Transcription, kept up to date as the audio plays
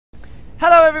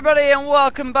everybody and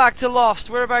welcome back to Lost.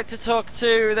 We're about to talk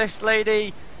to this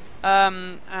lady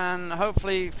and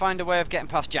hopefully find a way of getting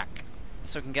past Jack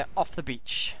so we can get off the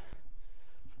beach.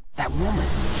 That woman,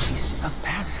 she snuck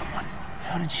past someone.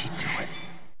 How did she do it?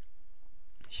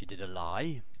 She did a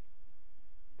lie.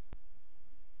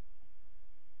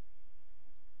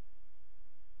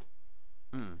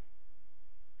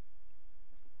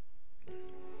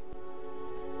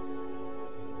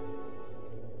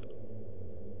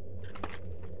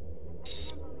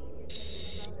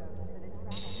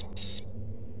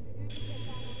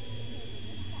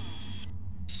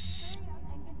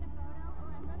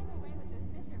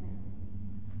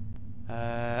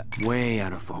 Way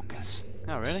out of focus.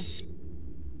 Oh, really?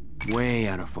 Way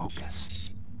out of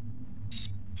focus.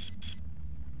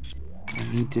 I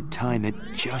need to time it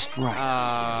just right.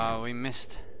 Ah, we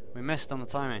missed. We missed on the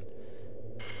timing.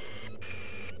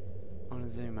 I want to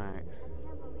zoom out.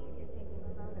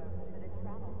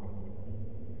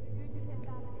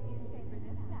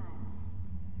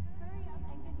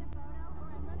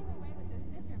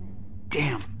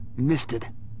 Damn, missed it.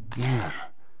 Yeah,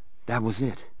 that was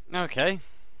it. Okay.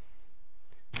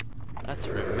 Let's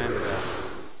remember.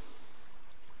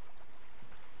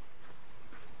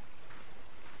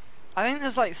 I think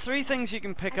there's like 3 things you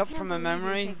can pick up from a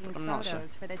memory, but I'm not sure.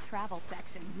 For the travel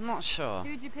section. I'm not sure.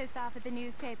 Who'd you piss off at the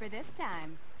newspaper this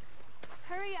time?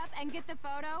 Hurry up and get the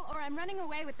photo, or I'm running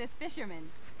away with this fisherman.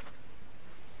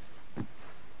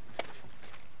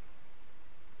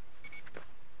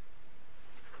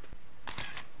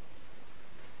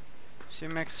 She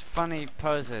makes funny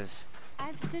poses.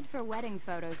 I've stood for wedding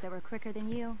photos that were quicker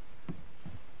than you.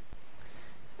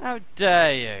 How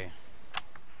dare you?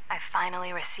 I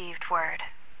finally received word.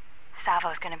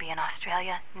 Savo's gonna be in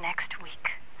Australia next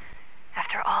week.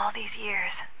 After all these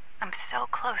years, I'm so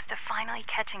close to finally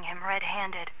catching him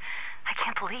red-handed. I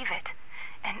can't believe it.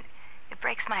 And it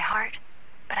breaks my heart,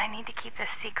 but I need to keep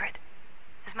this secret.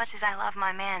 As much as I love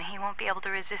my man, he won't be able to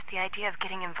resist the idea of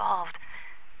getting involved.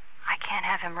 I can't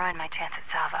have him ruin my chance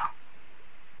at Savo.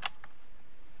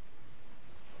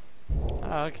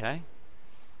 Oh, okay.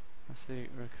 That's the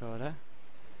recorder.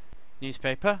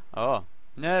 Newspaper? Oh.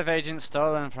 Nerve agent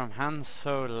stolen from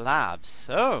Hanso Labs.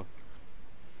 Oh!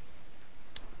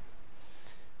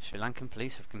 Sri Lankan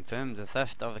police have confirmed the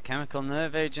theft of a chemical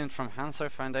nerve agent from Hanso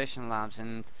Foundation Labs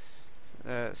in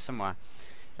somewhere.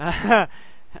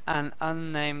 An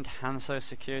unnamed Hanso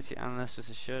security analyst has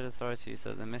assured authorities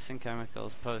that the missing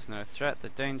chemicals pose no threat. The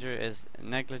danger is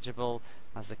negligible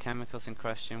as the chemicals in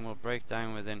question will break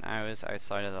down within hours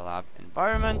outside of the lab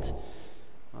environment.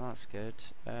 Well, that's good.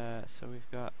 So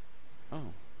we've got...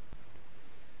 Oh.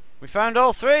 We found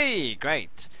all 3!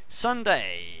 Great!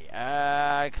 Sunday!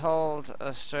 I called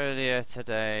Australia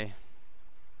today.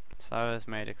 Sarah's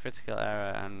made a critical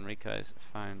error and Rico's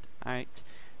found out.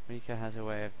 Rico has a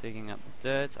way of digging up the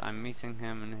dirt. I'm meeting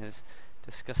him in his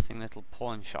disgusting little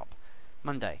pawn shop.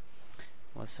 Monday.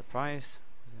 Was surprised.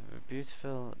 A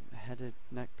beautiful headed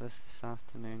necklace this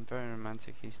afternoon. Very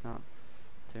romantic. He's not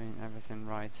doing everything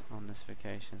right on this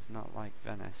vacation. It's not like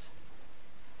Venice.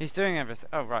 He's doing everything.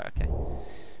 Oh, right, okay.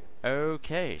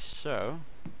 Okay, so...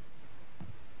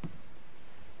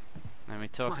 Let me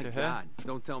talk to her. God,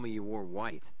 don't tell me you wore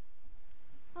white.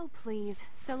 Oh, please.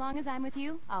 So long as I'm with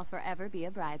you, I'll forever be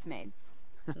a bridesmaid.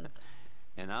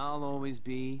 And I'll always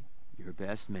be your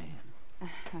best man.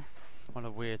 What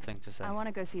a weird thing to say. I want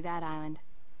to go see that island,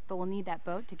 but we'll need that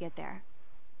boat to get there.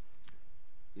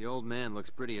 The old man looks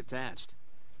pretty attached.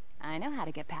 I know how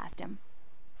to get past him.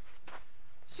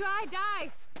 Shwai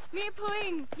dai! Mi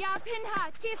puing! Ya pinha!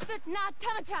 Tisut na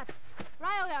tamachat!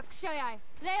 Ryoyak shoyai!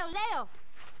 Leo Leo!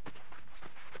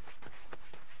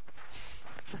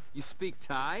 You speak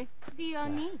Thai?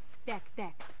 Dioni! Dek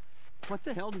dek. What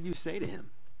the hell did you say to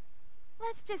him?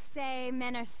 Let's just say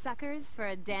men are suckers for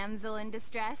a damsel in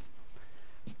distress.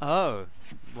 Oh,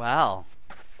 well.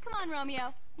 Come on,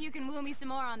 Romeo. You can woo me some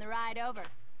more on the ride over.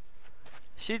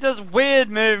 She does weird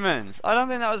movements. I don't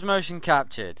think that was motion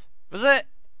captured. Was it?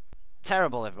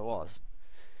 Terrible if it was.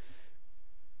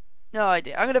 No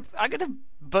idea. I'm gonna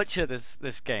butcher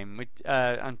this game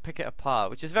and pick it apart,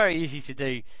 which is very easy to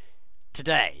do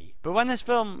today. But when this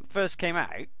game first came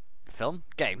out,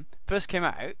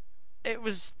 it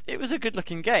was a good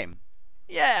looking game.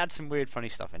 Yeah, it had some weird funny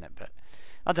stuff in it, but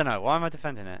I don't know, why am I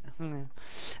defending it?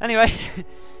 Anyway,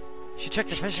 she tricked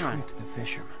the fisherman.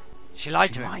 She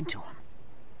lied to him.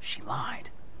 She lied.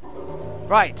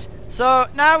 Right, so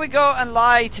now we go and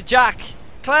lie to Jack.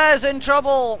 Claire's in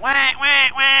trouble. Wah, wah,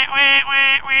 wah, wah,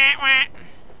 wah, wah, wah.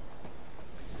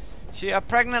 She's a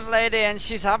pregnant lady and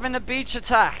she's having a beach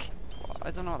attack. I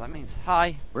don't know what that means.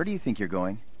 Hi. Where do you think you're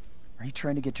going? Are you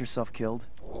trying to get yourself killed?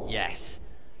 Yes.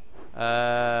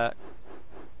 I'm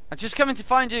just coming to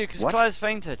find you because What? Claire's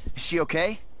fainted. Is she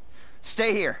okay?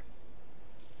 Stay here.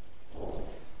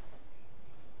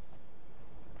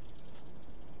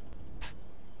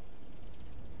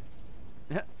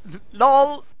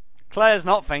 LOL! Claire's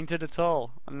not fainted at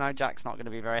all. I know Jack's not going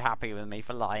to be very happy with me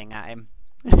for lying at him.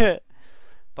 But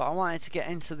I wanted to get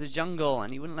into the jungle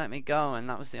and he wouldn't let me go, and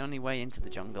that was the only way into the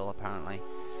jungle apparently.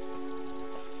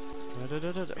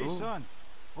 Hey son,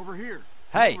 over here.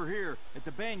 Hey! Over here, at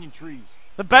the banyan trees.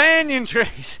 The banyan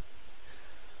trees!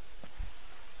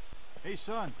 Hey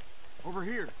son, over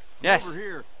here. Yes. Over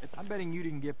here. I'm betting you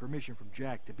didn't get permission from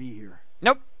Jack to be here.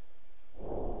 Nope.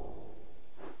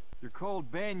 They're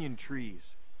called banyan trees.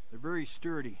 They're very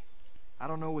sturdy. I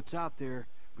don't know what's out there,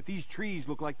 but these trees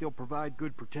look like they'll provide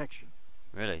good protection.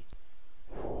 Really?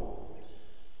 Who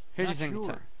do you Not think?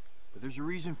 sure, but there's a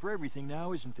reason for everything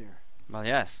now, isn't there? Well,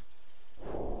 yes.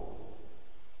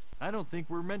 I don't think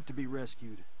we're meant to be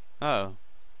rescued. Oh.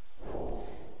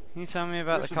 Can you tell me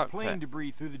about There's the some cockpit? plane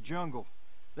debris through the jungle.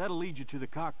 That'll lead you to the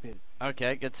cockpit.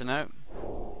 Okay, good to know.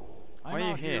 Why I'm are you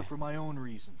out here? here for my own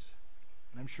reasons.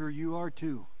 And I'm sure you are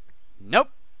too. Nope.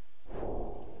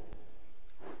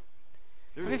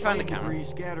 There's Have you found a plane camera? debris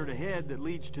scattered ahead that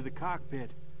leads to the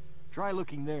cockpit. Try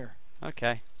looking there.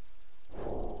 Okay.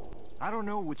 I don't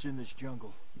know what's in this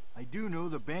jungle. I do know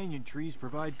the banyan trees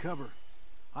provide cover.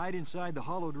 Hide inside the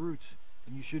hollowed roots,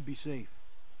 and you should be safe.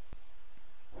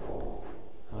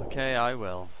 Okay, I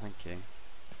will. Thank you.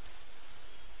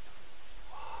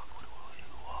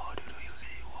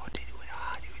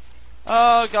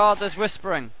 Oh god, there's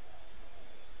whispering.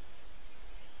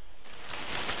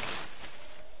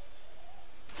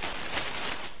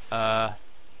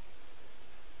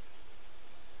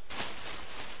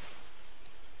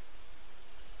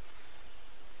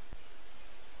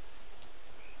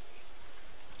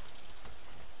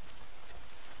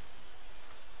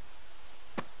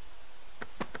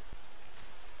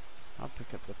 I'll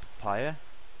pick up the papaya.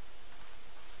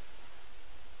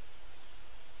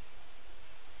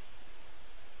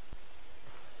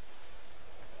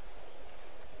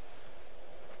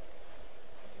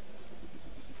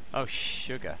 Oh,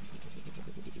 sugar.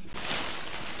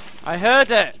 I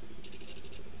heard it!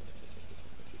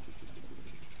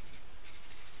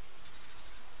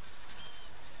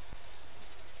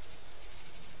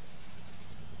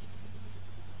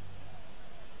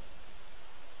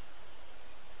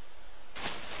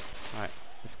 Right,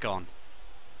 it's gone.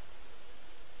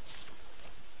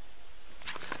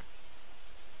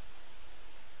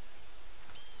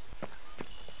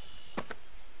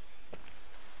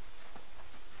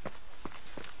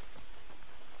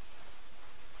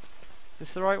 Is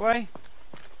this the right way?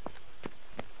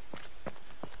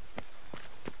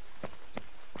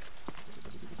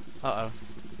 Uh-oh.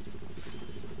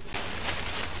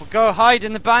 We'll go hide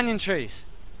in the banyan trees.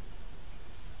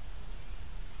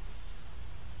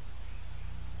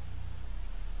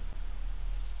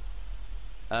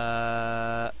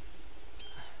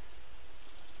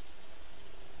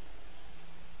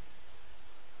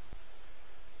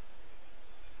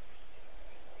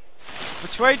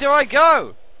 Which way do I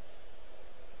go?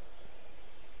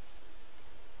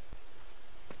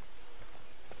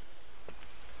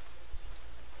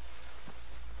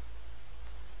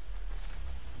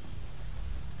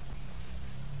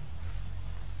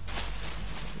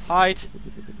 Hide.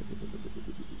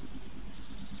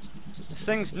 This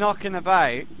thing's knocking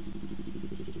about.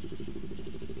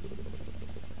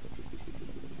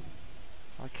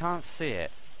 I can't see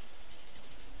it.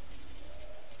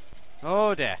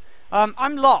 Oh dear.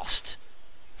 I'm lost.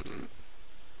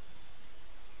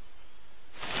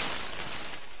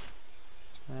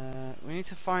 We need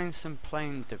to find some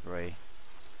plane debris.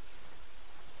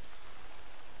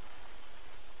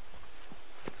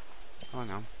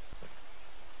 Hang on.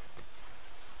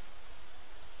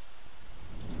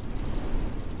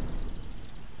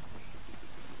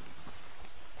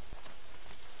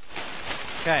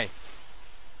 Okay.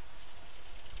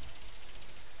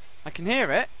 I can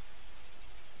hear it.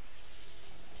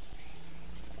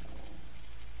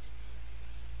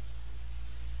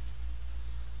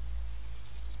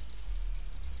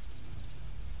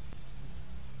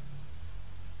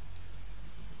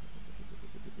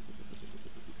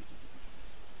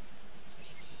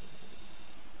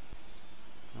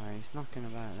 Alright, he's knocking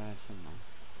about there somewhere.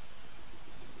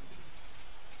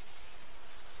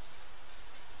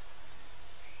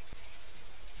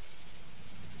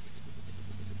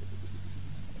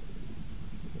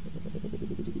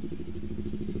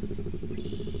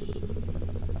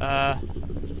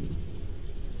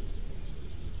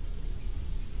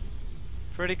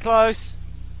 Pretty close.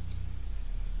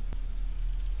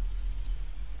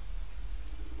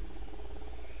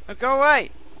 Oh, go away.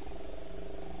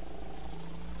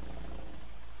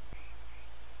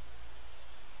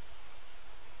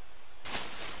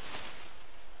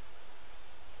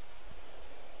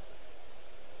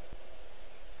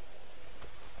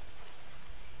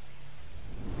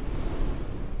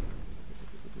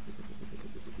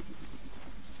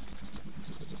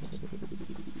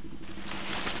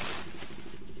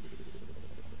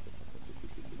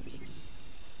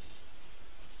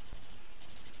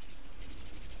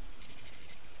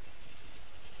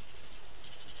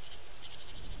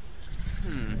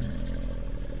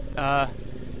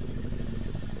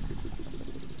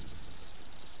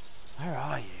 Where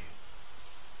are you?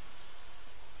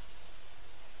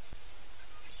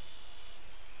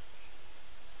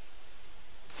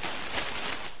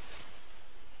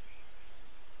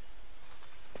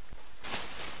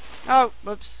 Oh,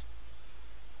 whoops.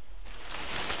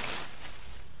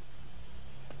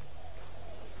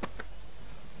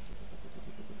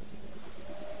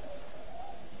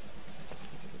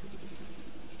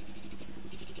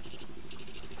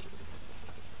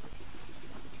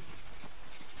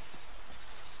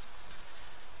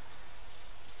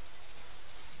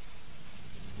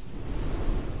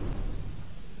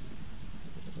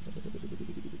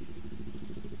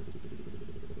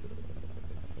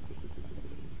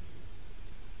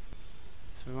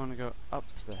 So we want to go up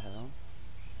the hill.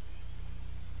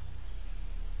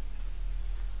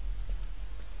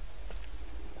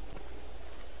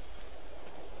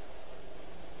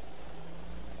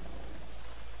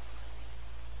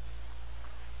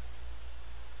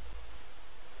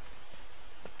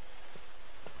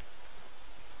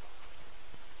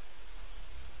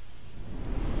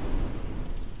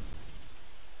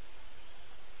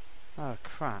 Oh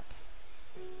crap.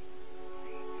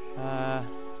 I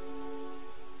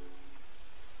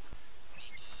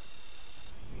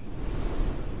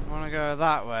want to go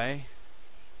that way.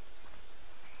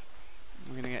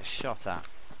 I'm going to get shot at.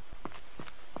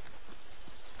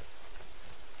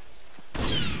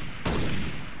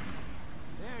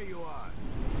 There you are.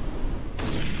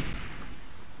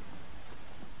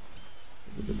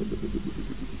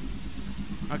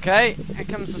 Okay, here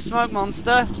comes the smoke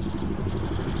monster.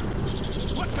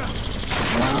 What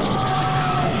the?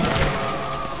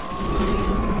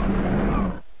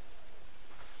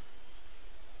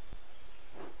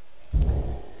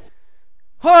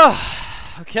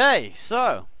 Okay,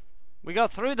 so we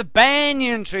got through the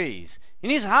banyan trees. He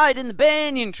needs to hide in the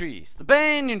banyan trees. The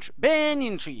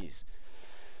banyan trees.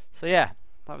 So yeah,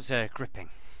 that was gripping.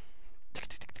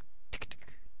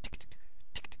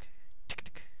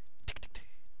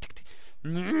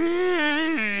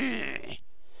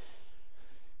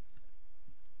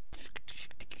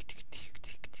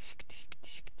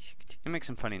 It makes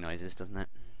some funny noises, doesn't it?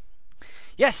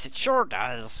 Yes, it sure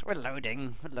does. We're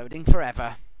loading. We're loading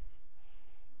forever.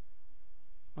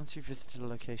 Once you've visited a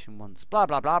location once. Blah,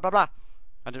 blah, blah, blah, blah.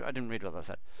 I didn't read what that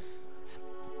said.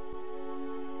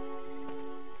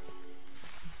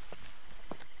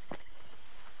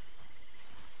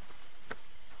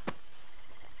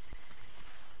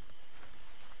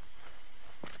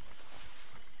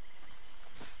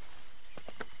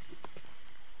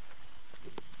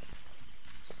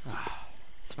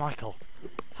 It's Michael.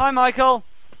 Hi, Michael.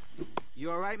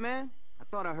 You alright, man? I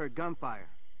thought I heard gunfire.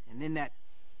 And then that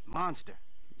monster.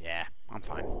 Yeah, I'm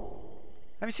fine.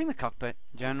 Have you seen the cockpit,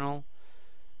 General?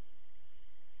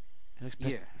 It looks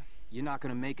Yeah. You're not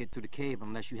gonna make it through the cave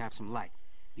unless you have some light.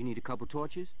 You need a couple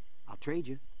torches? I'll trade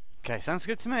you. Okay, sounds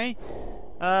good to me.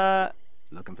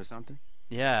 Looking for something?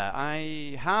 Yeah,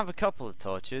 I have a couple of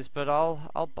torches, but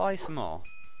I'll buy some more.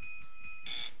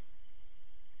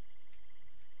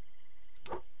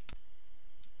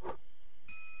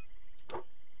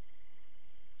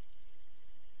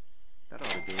 That ought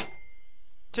to do it.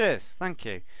 Cheers, thank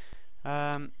you.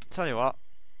 Tell you what,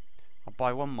 I'll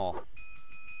buy one more.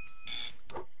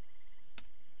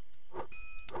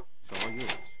 It's all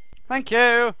yours. Thank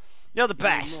you. You're the If you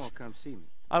need best. more, come see me.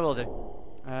 I will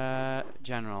do.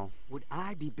 General. Would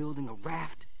I be building a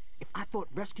raft if I thought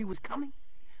rescue was coming?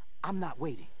 I'm not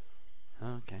waiting.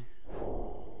 Okay.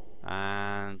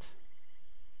 And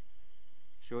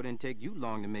Sure didn't take you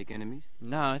long to make enemies.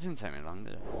 no, it didn't take me long,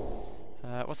 did it?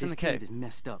 What's in the This cave cave? is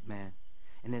messed up, man.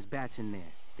 And there's bats in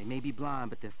there. They may be blind,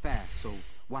 but they're fast, so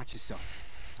watch yourself.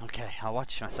 Okay, I'll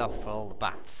watch myself for all the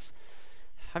bats.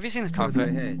 Have you seen the Further cockpit?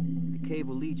 ahead. The cave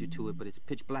will lead you to it, but it's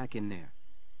pitch black in there.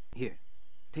 Here,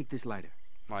 take this lighter.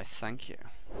 Why, thank you.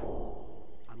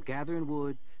 I'm gathering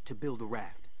wood to build a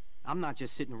raft. I'm not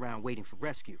just sitting around waiting for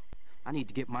rescue. I need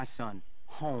to get my son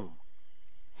home.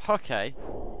 Okay.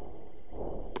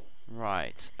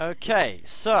 Right. Okay,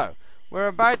 so we're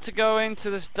about to go into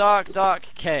this dark, dark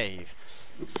cave.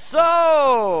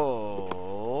 So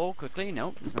quickly,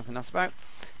 no, there's nothing else about.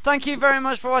 Thank you very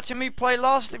much for watching me play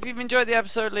Lost. If you've enjoyed the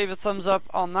episode, leave a thumbs up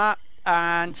on that.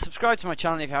 And subscribe to my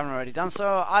channel if you haven't already done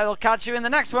so. I will catch you in the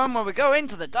next one where we go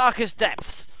into the darkest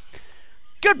depths.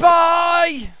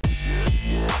 Goodbye!